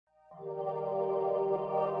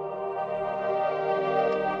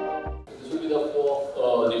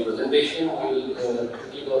presentation. I'll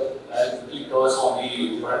quickly cover some of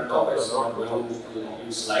the important topics, not going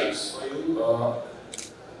into slides for you.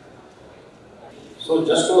 So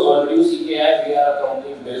just to introduce EKI, we are a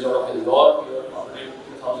company based out of Indore. We were founded in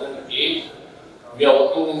 2008. We are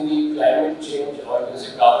working in the climate change, or you can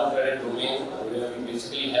say carbon credit domain, where we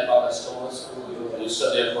basically help our customers to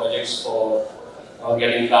register their projects for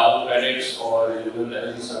getting carbon credits or renewable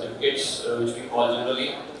energy certificates, which we call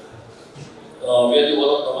generally. We are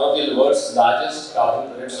one of the world's largest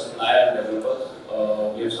carbon credit supplier and developers.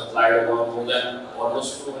 We have supplied over more than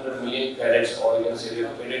almost 200 million credits, or you can say we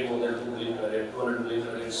have created more than 200 million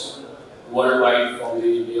credits worldwide from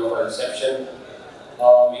the day of our inception.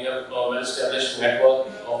 We have a well-established network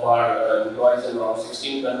of our employees in around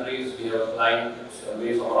 16 countries. We have a client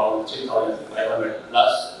base of around 3,500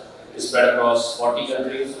 plus, spread across 40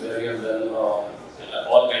 countries, where we have done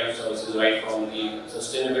all kinds of services, right from the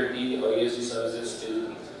sustainability or ESG services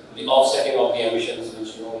till the offsetting of the emissions,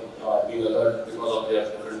 which being occurred because of their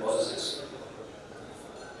different processes.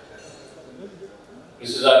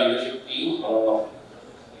 This is our leadership team.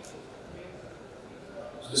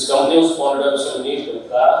 This company was founded by Mr.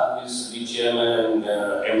 Who is the chairman and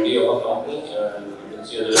MD of our company, and you can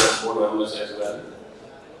see other board members as well.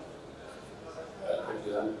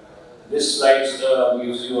 This slide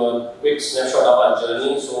gives you a quick snapshot of our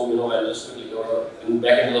journey. So, I'll just quickly cover.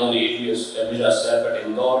 Back in 2008, we established ourselves at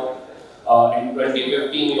Indore. In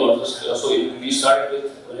 2015, we started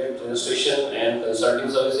with project registration and consulting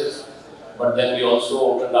services, but then we also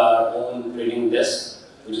opened our own trading desk,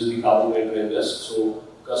 which is the carbon credit trading desk. So,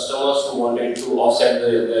 customers who wanted to offset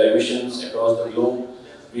their emissions across the globe,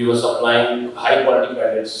 we were supplying high quality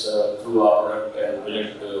credits through our product and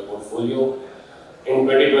project portfolio. In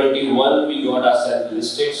 2021, we got ourselves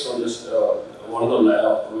listed. So just want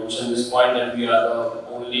to mention this point that we are the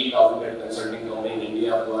only carbon credit consulting company in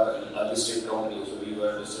India who are a listed company. So we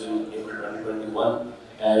were listed in April 2021,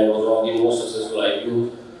 and it was one of the most successful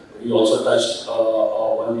IPOs. We also touched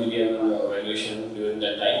a 1 billion valuation during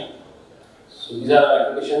that time. So these are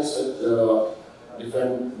our applications with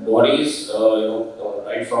different bodies,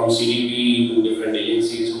 right from CDP to different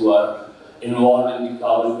agencies who are involved in the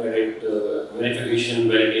carbon credit verification,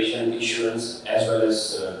 validation, issuance, as well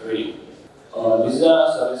as trading. These are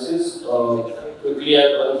our services. Quickly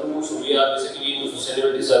I'll run through. So we are basically into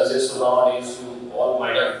sustainability services. So nowadays you all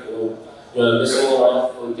might have, you're listening a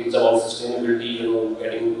lot of things about sustainability,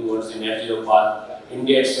 getting towards the net zero path.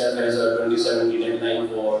 India itself has a 2070 deadline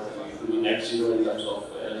for to be net zero in terms of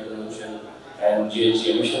energy consumption and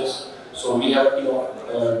GHG emissions. So we have a team of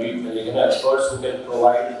experts who can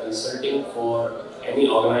provide consulting for any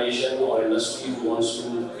organization or industry who wants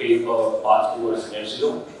to take a path towards net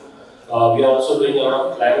zero. We are also doing a lot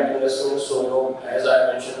of climate investments. So as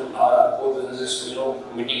I mentioned, our core business is to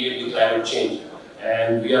mitigate the climate change,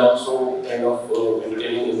 and we are also kind of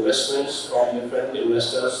entertaining investments from different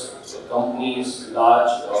investors, companies,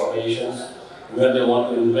 large organizations, where they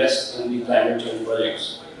want to invest in the climate change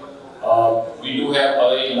projects. We do have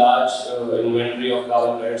a very large inventory of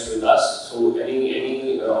carbon credits with us. So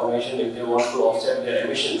any organization, if they want to offset their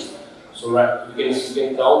emissions, so we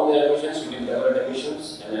can count their emissions, we can calculate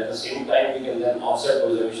emissions, and at the same time we can then offset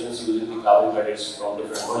those emissions using the carbon credits from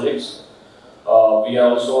different projects. We are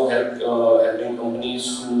also helping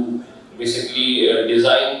companies who basically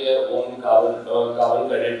design their own carbon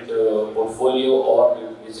credit portfolio,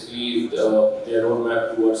 or basically their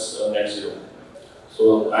roadmap towards net zero.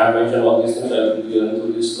 So I have mentioned all these things. I will quickly run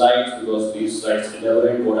through these slides because these slides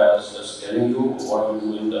elaborate what I was just telling you, what we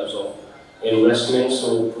do in terms of investments.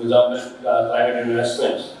 So, for example, climate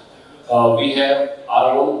investments. We have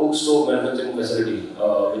our own cook stove manufacturing facility,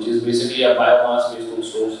 which is basically a biomass-based cook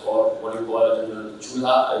stove, or what you call a general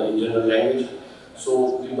chulha in general language.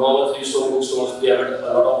 So, the normal three-stove cook stoves, they have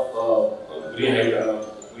a lot of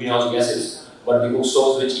greenhouse gases. But the cook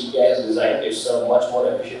stoves which EKI has designed, it's a much more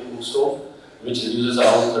efficient cook stove, which reduces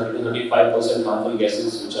around 30 to 35% harmful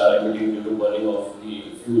gases which are emitted due to burning of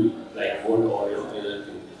the fuel like wood or other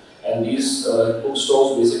thing. And these cook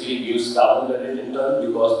stoves basically gives carbon credit in turn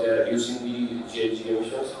because they are reducing the GHG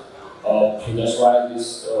emissions. So that's why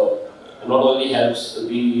this not only helps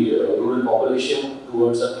the rural population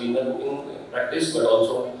towards a cleaner cooking practice, but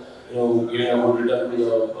also giving a good return to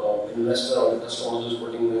the investor or the customer who's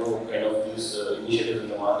putting kind of these initiatives in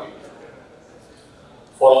the market.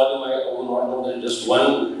 For all you might not know that just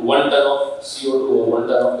one ton of CO2 or 1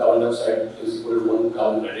 ton of carbon dioxide is equal to 1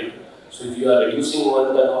 carbon credit. So if you are reducing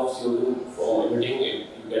 1 ton of CO2 from emitting it,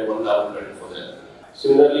 you get 1 carbon credit for that.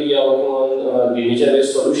 Similarly, we are working on the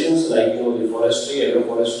nature-based solutions like the forestry,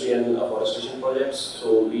 agroforestry, and afforestation projects.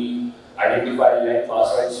 So identify land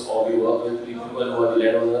parcels, or we work with people who are the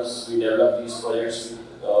landowners. We develop these projects,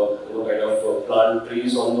 kind of plant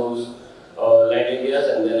trees on those land areas,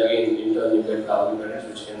 and then again in turn you get carbon credits,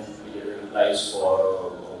 which can be utilized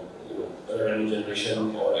for revenue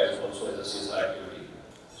generation or as also as a CSR activity.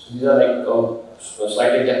 So these are like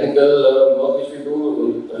slightly technical work which we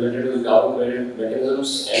do related to the carbon credit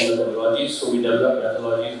mechanisms and methodologies. So we develop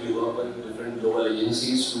methodologies. We work with different global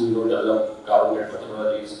agencies to develop carbon credit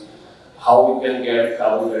methodologies. How we can get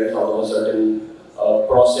carbon credits out of a certain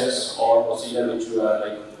process or procedure which you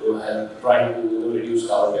are trying to reduce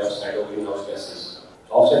carbon dioxide or greenhouse gases.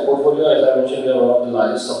 Offset portfolio, as I mentioned, we are one of the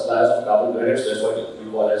largest suppliers of carbon credits. That's what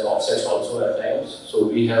we call as offsets also at times. So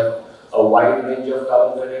we have a wide range of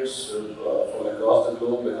carbon credits from across the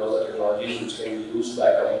globe because of technologies which can be used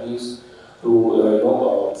by companies to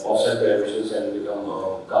offset their emissions and become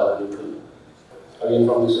carbon neutral. Again,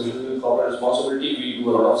 from the social corporate responsibility, we do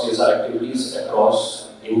a lot of CSR activities across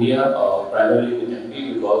India, primarily in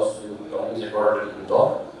MP because the company is headquartered in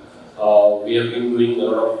Indore. We have been doing a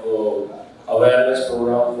lot of awareness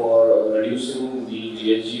program for reducing the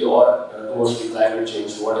GHG or towards the climate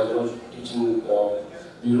change. What is teaching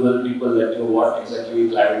rural people that what exactly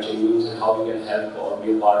climate change means and how we can help or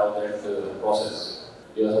be a part of that process.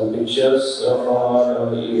 Here are some pictures from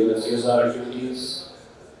our CSR activities.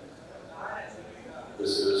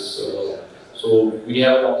 This is so we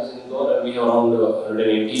have an office in Indore and we have around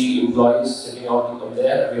 180 employees sitting out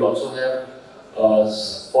there. We also have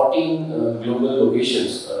 14 global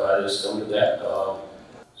locations. I'll just come to that.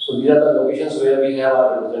 So these are the locations where we have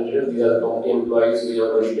our representatives. These are the company employees. We have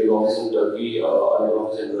a very big office in Turkey, another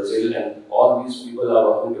office in Brazil, and all these people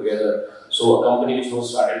are working together. So a company which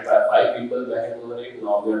was started by 5 people back in 2008,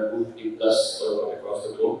 now we are 250 plus across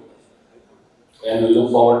the globe. And we look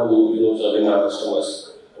forward to serving our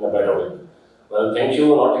customers in a better way. Well, thank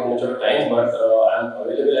you, not taking much of time, but I'm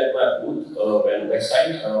available at my booth and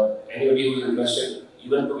website. Anybody who is interested,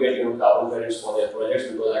 even to get carbon credits for their projects,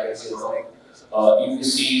 because I can see a lot of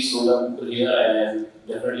EPC solar people here, and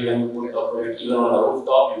definitely when you put a project even on a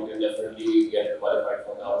rooftop, you can definitely get qualified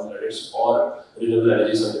for carbon credits or renewable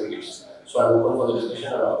energy certificates. So I'm open for the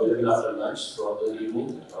discussion. I'm available after lunch throughout the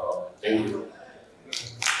evening. Thank you.